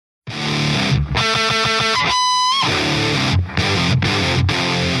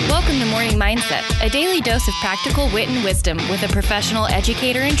Mindset, a daily dose of practical wit and wisdom with a professional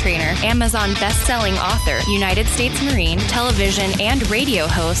educator and trainer, Amazon best-selling author, United States Marine, television and radio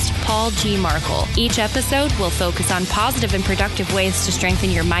host, Paul G. Markle. Each episode will focus on positive and productive ways to strengthen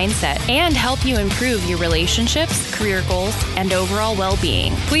your mindset and help you improve your relationships, career goals, and overall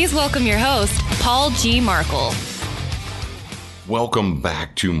well-being. Please welcome your host, Paul G. Markle. Welcome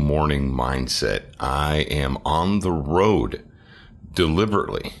back to Morning Mindset. I am on the road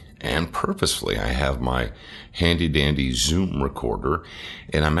deliberately and purposefully. I have my handy-dandy Zoom recorder,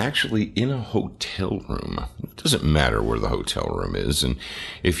 and I'm actually in a hotel room. It doesn't matter where the hotel room is, and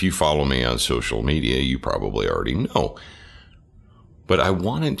if you follow me on social media, you probably already know. But I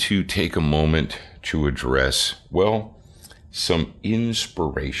wanted to take a moment to address, some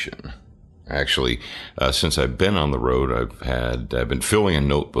inspiration. Actually, since I've been on the road, I've been filling a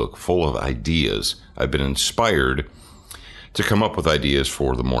notebook full of ideas. I've been inspired to come up with ideas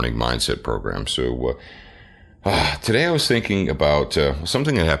for the Morning Mindset program. So today I was thinking about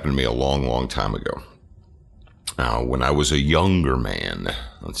something that happened to me a long, long time ago. When I was a younger man,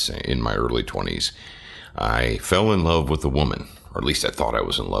 let's say in my early 20s, I fell in love with a woman, or at least I thought I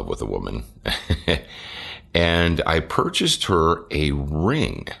was in love with a woman. And I purchased her a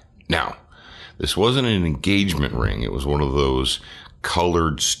ring. Now, this wasn't an engagement ring. It was one of those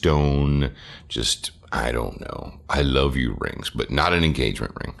colored stone, I don't know, I love you rings, but not an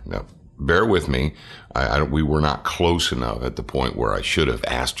engagement ring. Now, bear with me. We were not close enough at the point where I should have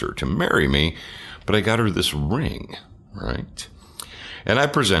asked her to marry me, but I got her this ring, right? And I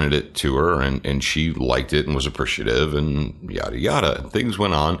presented it to her, and she liked it and was appreciative and yada, yada. Things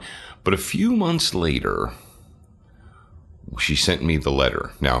went on. But a few months later, she sent me the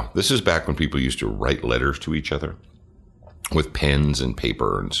letter. Now, this is back when people used to write letters to each other with pens and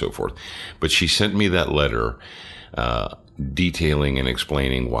paper and so forth. But she sent me that letter detailing and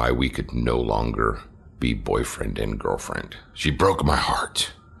explaining why we could no longer be boyfriend and girlfriend. She broke my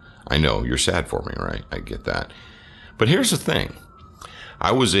heart. I know, you're sad for me, right? I get that. But here's the thing.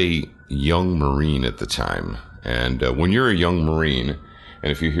 I was a young Marine at the time. And when you're a young Marine,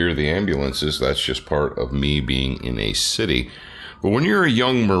 and if you hear the ambulances, that's just part of me being in a city. But when you're a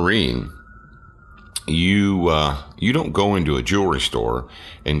young Marine, you don't go into a jewelry store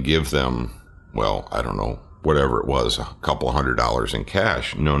and give them, I don't know, whatever it was, a couple $100 in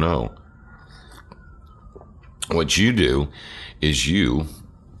cash. No. What you do is you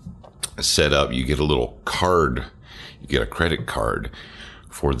set up, you get a little card, you get a credit card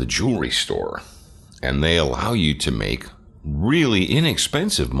for the jewelry store, and they allow you to make really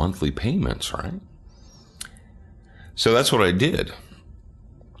inexpensive monthly payments, right? So that's what I did.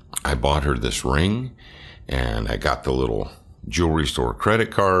 I bought her this ring, and I got the little jewelry store credit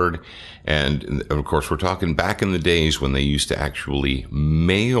card. And of course, we're talking back in the days when they used to actually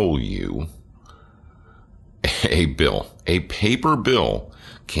mail you a bill. A paper bill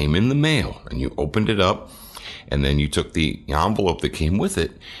came in the mail, and you opened it up, and then you took the envelope that came with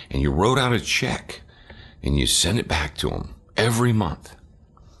it, and you wrote out a check, and you send it back to them every month.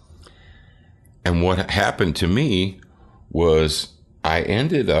 And what happened to me was I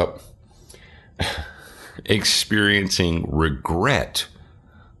ended up experiencing regret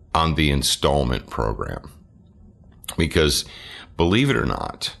on the installment program. Because believe it or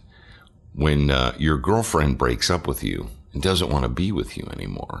not, when your girlfriend breaks up with you and doesn't want to be with you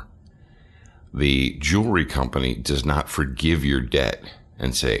anymore, the jewelry company does not forgive your debt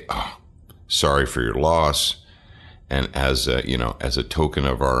and say, "Oh, sorry for your loss. And as a token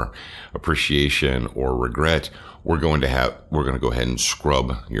of our appreciation or regret, we're going to go ahead and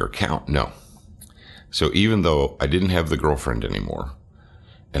scrub your account." No. So even though I didn't have the girlfriend anymore,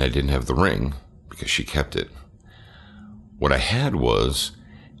 and I didn't have the ring because she kept it, what I had was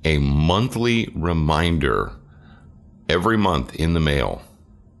a monthly reminder. Every month in the mail,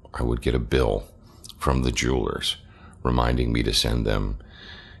 I would get a bill from the jewelers reminding me to send them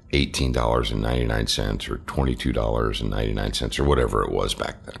 $18.99 or $22.99 or whatever it was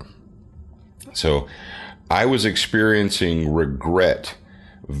back then. So I was experiencing regret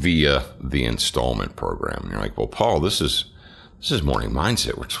via the installment program. And you're like, well, Paul, this is Morning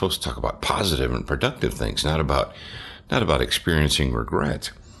Mindset. We're supposed to talk about positive and productive things, not about experiencing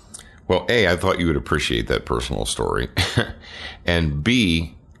regret. Well, A, I thought you would appreciate that personal story. And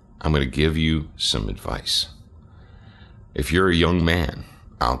B, I'm going to give you some advice. If you're a young man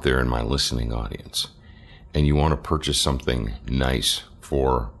out there in my listening audience and you want to purchase something nice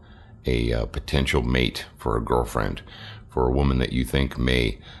for a potential mate, for a girlfriend, for a woman that you think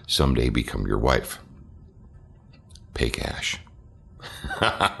may someday become your wife, pay cash.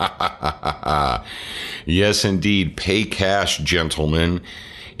 Yes, indeed. Pay cash, gentlemen.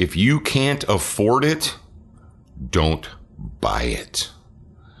 If you can't afford it, don't buy it.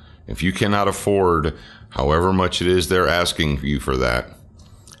 If you cannot afford however much it is they're asking you for that,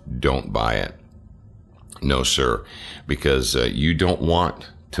 don't buy it. No, sir, because you don't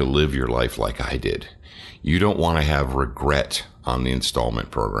want to live your life like I did. You don't want to have regret on the installment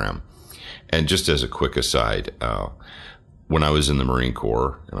program. And just as a quick aside, when I was in the Marine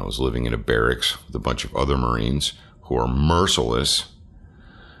Corps and I was living in a barracks with a bunch of other Marines who are merciless,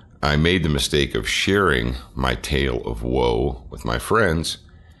 I made the mistake of sharing my tale of woe with my friends.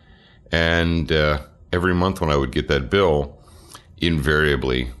 And every month when I would get that bill,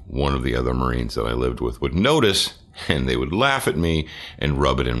 invariably one of the other Marines that I lived with would notice, and they would laugh at me and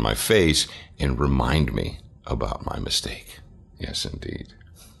rub it in my face and remind me about my mistake. Yes, indeed.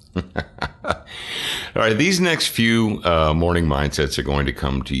 All right, these next few morning mindsets are going to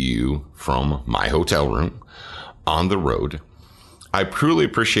come to you from my hotel room on the road. I truly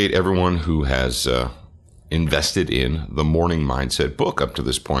appreciate everyone who has invested in the Morning Mindset book up to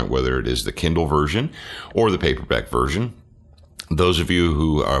this point, whether it is the Kindle version or the paperback version. Those of you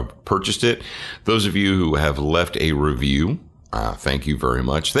who purchased it, those of you who have left a review, thank you very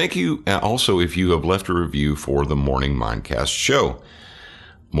much. Thank you also if you have left a review for the Morning Mindcast show,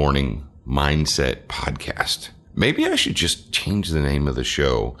 Morning Mindset Podcast. Maybe I should just change the name of the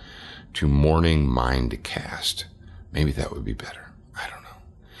show to Morning Mindcast. Maybe that would be better. I don't know.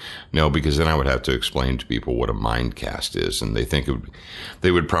 No, because then I would have to explain to people what a mindcast is, and they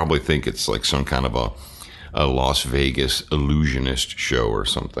would probably think it's like some kind of a Las Vegas illusionist show or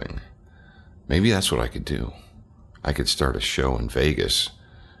something. Maybe that's what I could do. I could start a show in Vegas,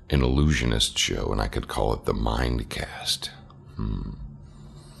 an illusionist show, and I could call it the Mindcast.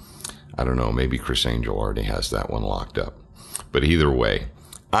 I don't know. Maybe Chris Angel already has that one locked up. But either way,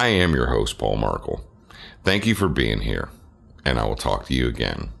 I am your host, Paul Markle. Thank you for being here, and I will talk to you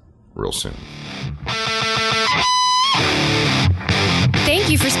again real soon. Thank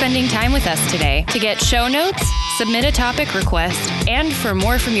you for spending time with us today. To get show notes, submit a topic request, and for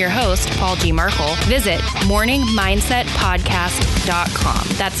more from your host, Paul G. Markle, visit morningmindsetpodcast.com.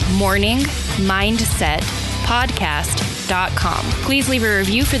 That's morningmindsetpodcast.com. Please leave a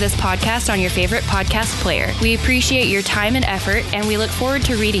review for this podcast on your favorite podcast player. We appreciate your time and effort, and we look forward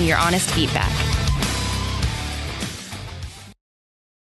to reading your honest feedback.